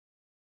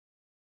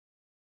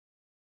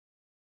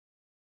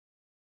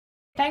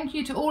Thank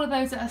you to all of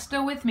those that are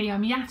still with me.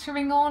 I'm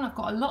yattering on, I've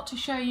got a lot to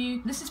show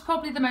you. This is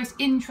probably the most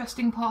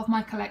interesting part of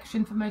my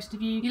collection for most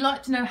of you. You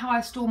like to know how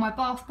I store my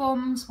bath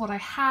bombs, what I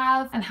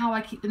have, and how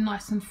I keep them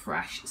nice and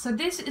fresh. So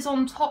this is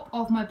on top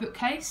of my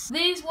bookcase.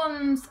 These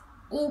ones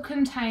all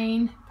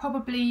contain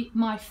probably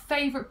my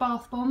favourite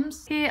bath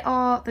bombs. Here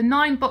are the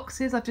 9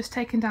 boxes I've just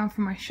taken down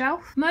from my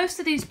shelf. Most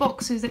of these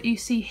boxes that you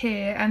see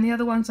here, and the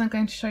other ones I'm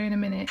going to show you in a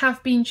minute,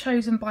 have been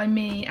chosen by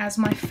me as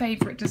my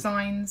favourite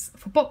designs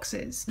for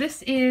boxes.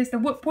 This is the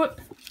Whoop Whoop,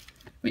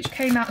 which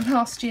came out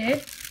last year.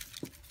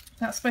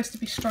 That's supposed to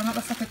be strung up,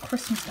 that's like a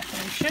Christmas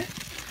decoration.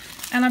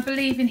 And I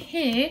believe in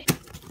here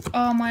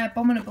are my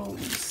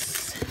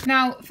abominables.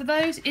 Now, for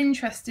those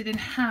interested in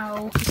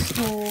how to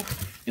store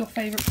your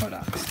favourite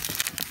products,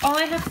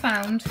 I have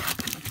found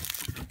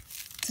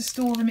to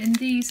store them in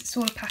these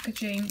sort of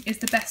packaging is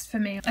the best for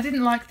me. I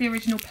didn't like the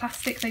original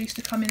plastic they used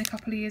to come in a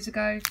couple of years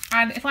ago,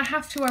 and if I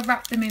have to, I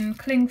wrap them in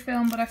cling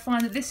film, but I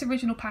find that this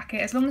original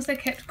packet, as long as they're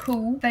kept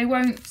cool, they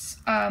won't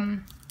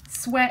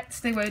sweat,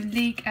 they won't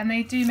leak, and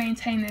they do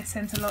maintain their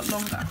scent a lot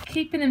longer.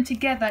 Keeping them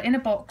together in a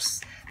box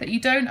that you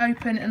don't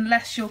open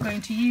unless you're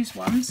going to use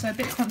one, so a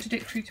bit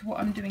contradictory to what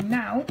I'm doing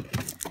now,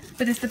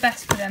 but it's the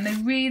best for them. They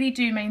really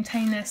do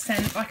maintain their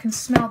scent. I can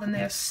smell them,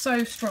 they are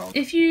so strong.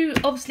 If you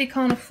obviously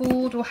can't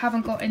afford or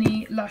haven't got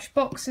any Lush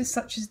boxes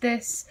such as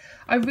this,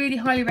 I really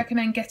highly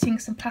recommend getting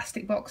some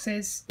plastic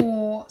boxes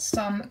or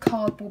some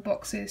cardboard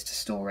boxes to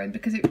store in,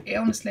 because it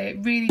honestly, it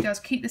really does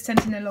keep the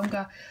scent in there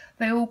longer.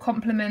 They all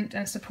complement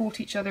and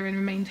support each other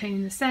in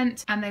maintaining the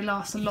scent, and they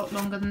last a lot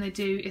longer than they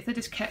do if they're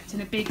just kept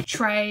in a big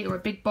tray or a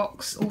big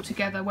box all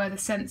together where the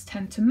scents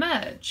tend to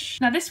merge.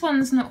 Now this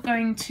one's not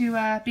going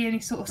to be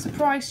any sort of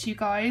surprise to you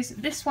guys.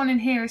 This one in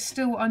here is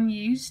still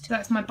unused.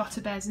 That's my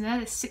butter bears in there.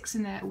 There's 6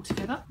 in there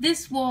altogether.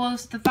 This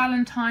was the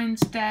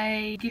Valentine's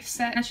Day gift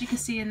set. As you can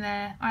see in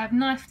there, I have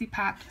nicely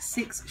packed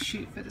 6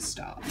 Shoot for the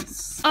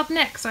Stars. Up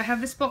next, I have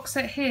this box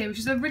set here, which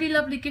is a really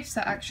lovely gift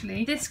set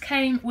actually. This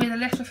came with a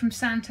letter from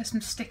Santa,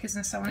 some stickers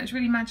and so on. It's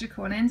really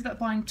magical, and I ended up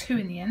buying 2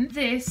 in the end.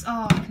 This,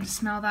 oh, I can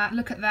smell that.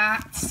 Look at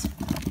that.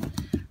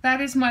 That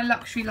is my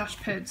luxury Lush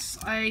Puds.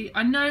 I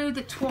know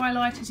that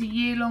Twilight is a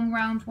year-long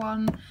round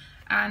one,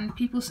 and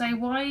people say,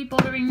 why are you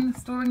bothering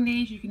storing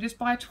these? You can just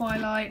buy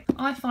Twilight.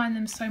 I find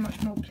them so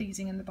much more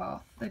pleasing in the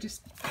bath. They're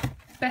just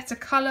better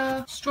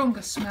colour,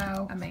 stronger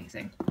smell,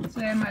 amazing.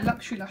 So they're my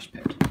luxury Lush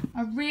Pud.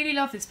 I really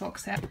love this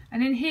box set.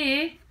 And in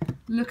here,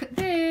 look at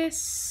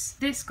this.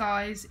 This,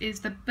 guys, is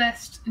the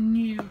best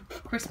new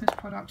Christmas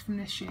product from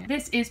this year.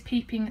 This is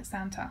Peeping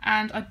Santa,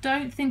 and I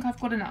don't think I've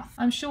got enough.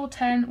 I'm sure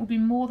 10 will be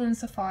more than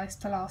suffice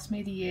to last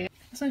me the year.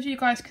 Some of you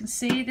guys can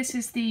see, this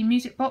is the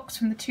music box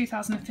from the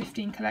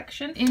 2015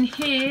 collection. In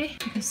here, you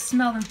can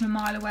smell them from a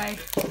mile away.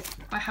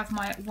 I have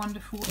my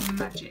wonderful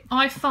magic.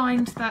 I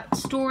find that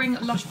storing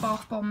Lush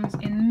bath bombs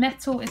in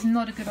metal is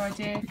not a good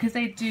idea because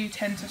they do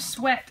tend to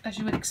sweat, as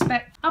you would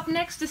expect. Up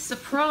next is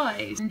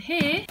surprise. In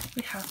here,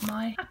 we have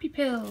my Happy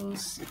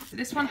Pills.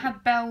 This one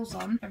had bells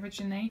on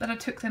originally, but I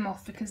took them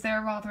off because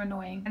they're rather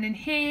annoying. And in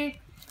here,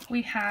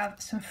 we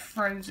have some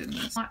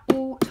Frozens. My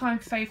all-time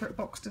favourite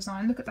box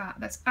design. Look at that.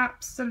 That's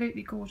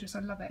absolutely gorgeous. I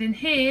love it. In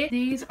here,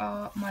 these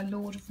are my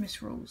Lord of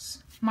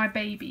Misrules. My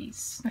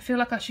babies. I feel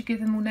like I should give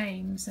them all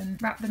names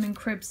and wrap them in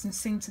cribs and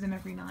sing to them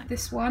every night.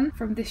 This one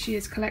from this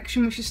year's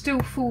collection, which is still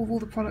full of all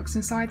the products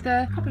inside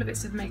there. A couple of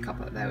bits of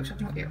makeup up there, which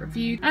I've not yet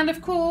reviewed. And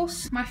of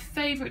course, my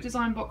favourite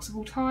design box of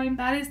all time.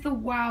 That is the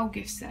Wow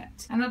gift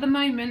set. And at the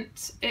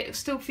moment, it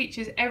still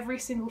features every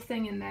single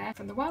thing in there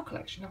from the Wow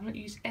collection. I've not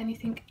used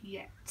anything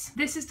yet.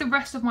 This is the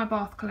rest of my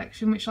bath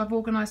collection, which I've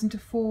organised into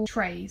 4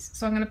 trays.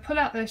 So I'm going to pull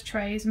out those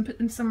trays and put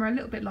them somewhere a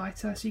little bit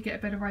lighter so you get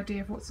a better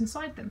idea of what's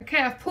inside them. Okay,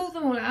 I've pulled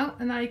them all out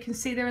and now you can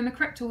see they're in the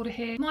correct order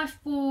here. My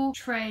 4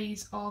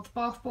 trays of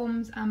bath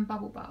bombs and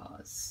bubble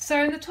bars.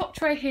 So in the top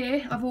tray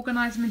here, I've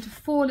organised them into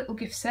 4 little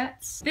gift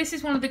sets. This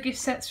is one of the gift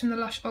sets from the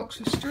Lush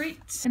Oxford Street.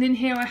 And in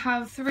here I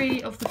have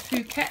 3 of the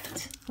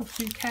Phuket, or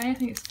Phuket, I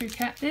think it's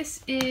Phuket.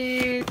 This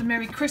is the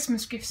Merry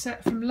Christmas gift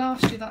set from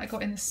last year that I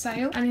got in the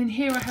sale. And in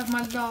here I have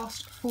my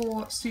last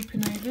 4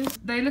 Supernovas.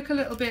 They look a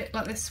little bit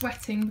like they're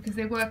sweating because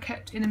they were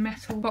kept in a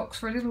metal box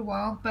for a little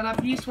while, but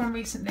I've used one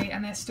recently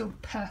and they're still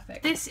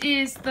perfect. This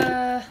is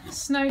the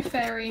Snow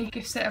Fairy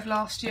gift set of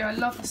last year. I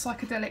love the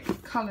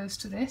psychedelic colours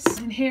to this.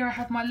 In here I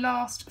have my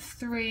last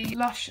 3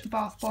 Lush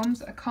bath bombs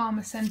that are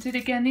Karma scented.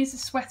 Again, these are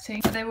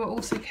sweating, but they were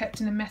also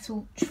kept in a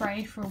metal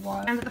tray for a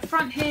while. And at the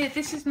front here,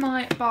 this is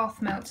my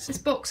bath melts. This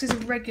box is a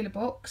regular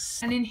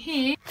box, and in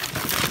here I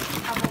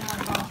have all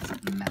my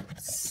bath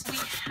melts. We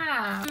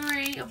have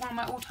 3 of one of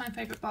my all-time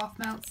favourite bath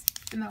melts,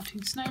 the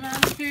Melting Snowman,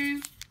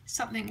 2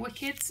 Something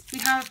Wicked. We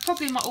have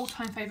probably my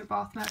all-time favourite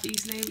bath melt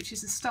easily, which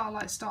is the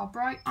Starlight Star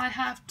Bright. I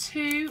have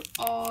 2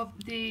 of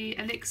the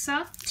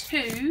Elixir,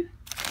 2,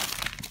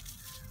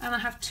 and I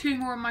have 2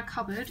 more in my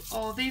cupboard.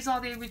 Oh, these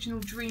are the original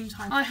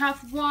Dreamtime. I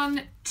have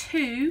 1,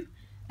 2,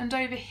 and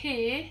over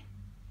here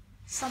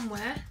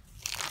somewhere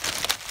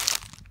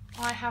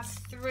I have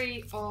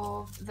 3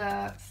 of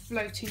the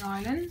floating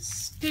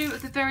islands, 2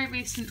 of the very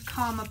recent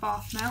Karma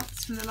bath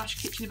melts from the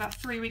Lush kitchen about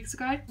 3 weeks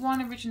ago,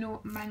 1 original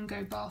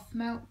mango bath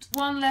melt,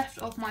 1 left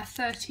of my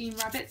 13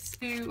 rabbits,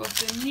 2 of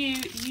the new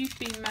You've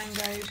Been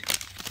Mangoed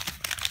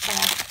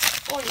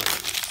bath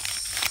oils.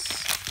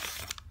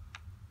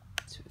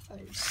 2 of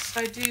those.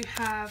 I do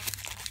have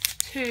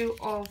 2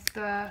 of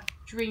the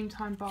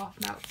Dreamtime bath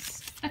melts.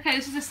 Okay,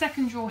 this is the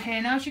second drawer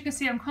here. Now, as you can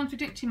see, I'm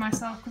contradicting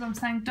myself because I'm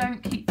saying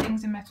don't keep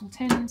things in metal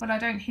tins, but I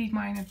don't heed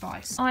my own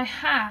advice. I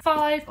have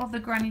 5 of the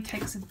Granny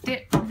Takes a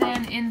Dip.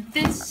 Then in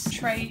this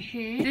tray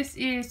here, this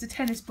is the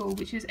tennis ball,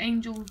 which is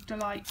Angel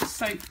Delight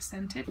soap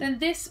scented. Then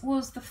this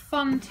was the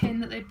fun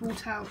tin that they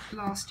brought out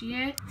last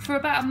year. For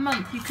about a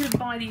month, you couldn't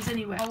buy these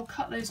anywhere. I'll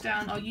cut those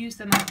down, I'll use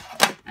them up,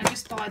 and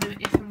just buy them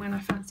if and when I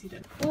fancy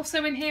them.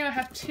 Also in here, I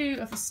have 2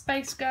 of the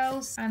Space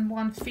Girls and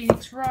 1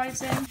 Phoenix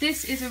Rising.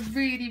 This is a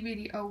really,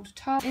 really old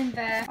tub. In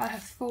there, I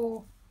have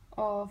 4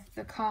 of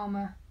the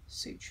Karma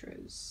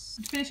Sutras.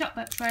 To finish up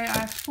that tray, I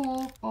have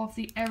 4 of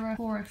the Era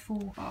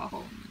 404 bath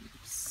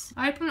bombs.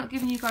 I hope I'm not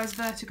giving you guys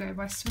vertigo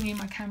by swinging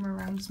my camera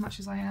around as much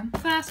as I am.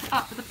 First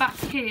up at the back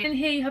here. In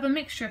here you have a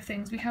mixture of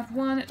things. We have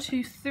 1,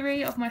 2,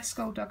 3 of my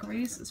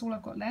skullduggeries. That's all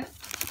I've got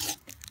left.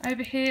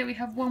 Over here we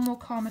have 1 more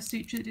Karma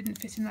Sutra that didn't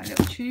fit in that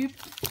little tube.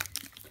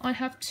 I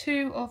have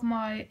 2 of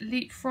my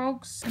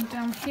leapfrogs, and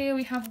down here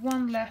we have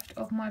 1 left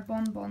of my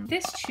bonbon.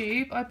 This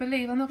tube, I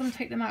believe, I'm not going to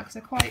take them out because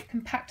they're quite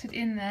compacted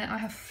in there. I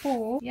have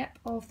 4,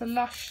 of the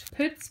Lush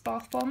Hoods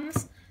bath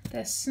bombs.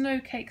 They're snow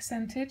cake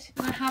scented.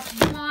 And I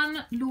have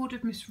 1 Lord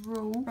of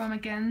Misrule from,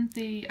 again,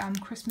 the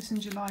Christmas in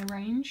July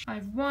range. I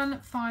have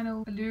 1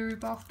 final Uluru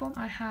bath bomb.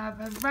 I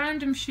have a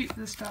random Shoot for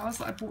the Stars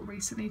that I bought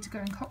recently to go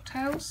in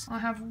cocktails. I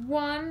have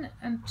 1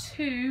 and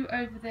 2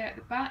 over there at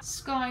the back,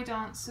 Sky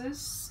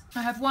Dancers.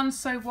 I have 1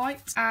 So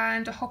White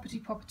and a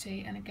Hoppity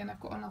Poppity, and again I've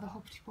got another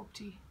Hoppity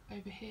Poppity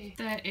over here.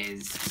 There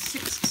is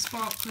 6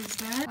 sparklers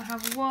there. I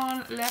have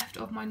 1 left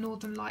of my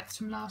Northern Lights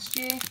from last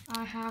year.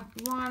 I have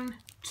 1,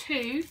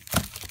 2,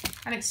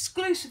 and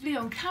exclusively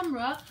on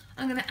camera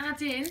I'm going to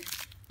add in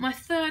my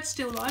 3rd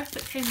still life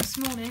that came this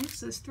morning,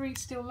 so there's 3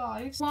 still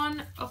lives.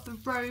 1 of the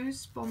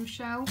Rose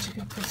Bombshell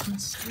Chicken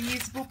Christmas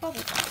reusable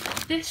bubble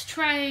bath. This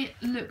tray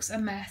looks a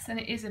mess, and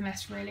it is a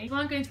mess really. If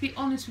I'm going to be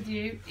honest with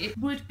you, it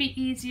would be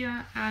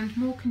easier and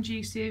more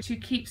conducive to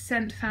keep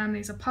scent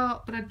families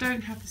apart, but I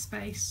don't have the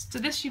space. So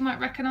this you might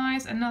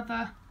recognise,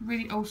 another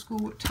really old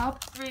school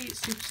tub. 3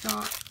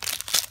 Superstar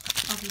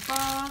bubble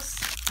bars.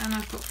 And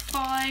I've got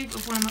 5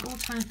 of one of my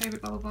all-time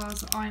favourite bubble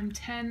bars, I Am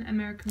 10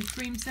 American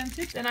Cream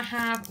scented. Then I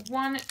have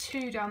 1,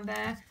 2 down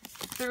there,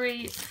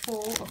 3, 4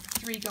 of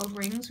 3 Gold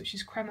Rings, which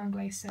is Creme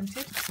Anglaise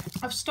scented.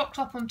 I've stocked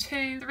up on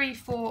 2, 3,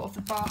 4 of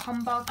the Bar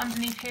Humbug.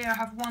 Underneath here I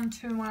have 1,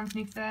 2 and 1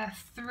 underneath there,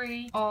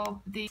 3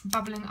 of the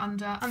Bubbling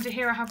Under. Under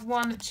here I have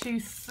 1, 2,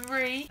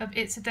 3 of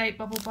It's a Date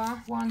Bubble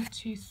Bar. 1,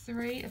 2,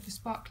 3 of the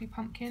Sparkly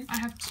Pumpkin. I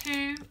have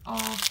 2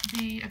 of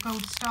the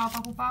Gold Star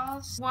Bubble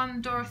Bars.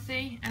 1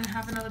 Dorothy, and I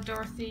have another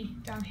Dorothy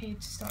down here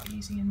to start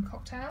using in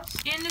cocktails.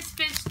 In this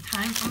fizz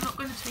tank, I'm not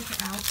going to take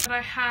it out, but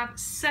I have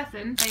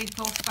 7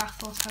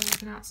 Bathos, however you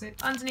pronounce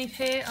it. Underneath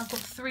here, I've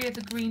got 3 of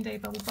the Green Day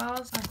bubble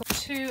bars. I've got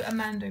 2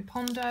 Amando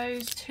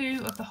Pondos,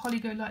 2 of the Holly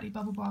Go Lightly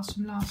bubble bars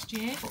from last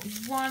year. I've got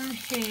 1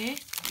 here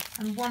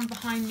and 1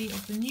 behind me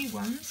of the new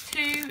ones.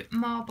 2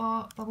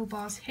 Marbar bubble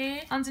bars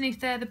here.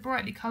 Underneath there, the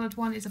brightly coloured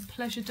one is a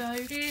Pleasure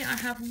Dough. Here I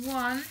have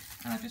 1,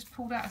 and I've just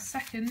pulled out a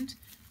second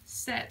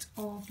set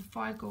of the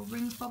 5 Gold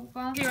Rings bubble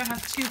bar. Here I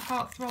have 2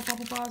 Heartthrob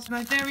bubble bars.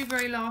 My very,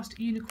 very last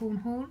Unicorn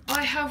Horn.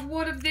 I have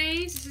 1 of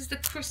these. This is the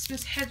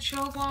Christmas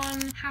Hedgehog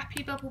 1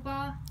 Happy bubble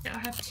bar. I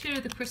have 2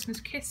 of the Christmas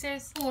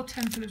Kisses. 4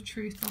 Temple of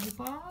Truth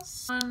bubble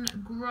bars.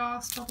 1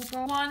 Grass bubble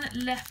bar. 1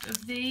 left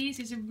of these.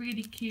 These are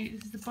really cute.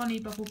 This is the Bunny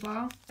bubble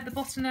bar. At the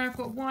bottom there I've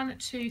got 1,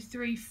 2,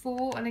 3,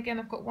 4, and again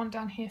I've got 1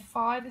 down here,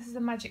 5. This is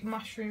a Magic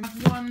Mushroom. I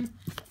have 1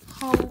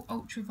 whole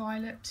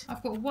Ultraviolet.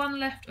 I've got 1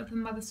 left of the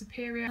Mother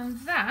Superior, and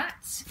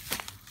that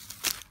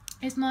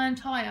is my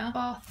entire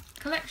bath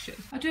collection.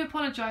 I do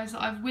apologise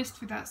that I've whizzed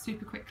through that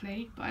super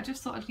quickly, but I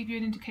just thought I'd give you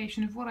an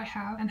indication of what I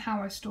have and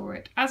how I store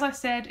it. As I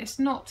said, it's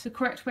not the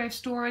correct way of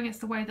storing, it's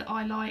the way that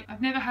I like.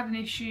 I've never had an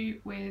issue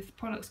with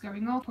products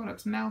going off,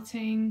 products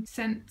melting,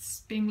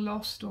 scents being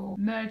lost or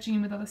merging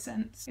in with other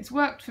scents. It's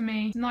worked for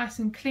me. It's nice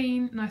and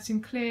clean, nice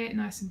and clear,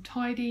 nice and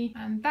tidy.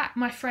 And that,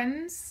 my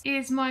friends,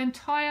 is my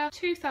entire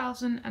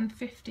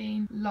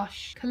 2015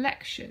 Lush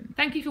collection.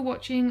 Thank you for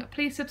watching.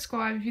 Please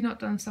subscribe if you've not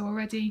done so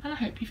already, and I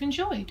hope you've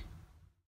enjoyed.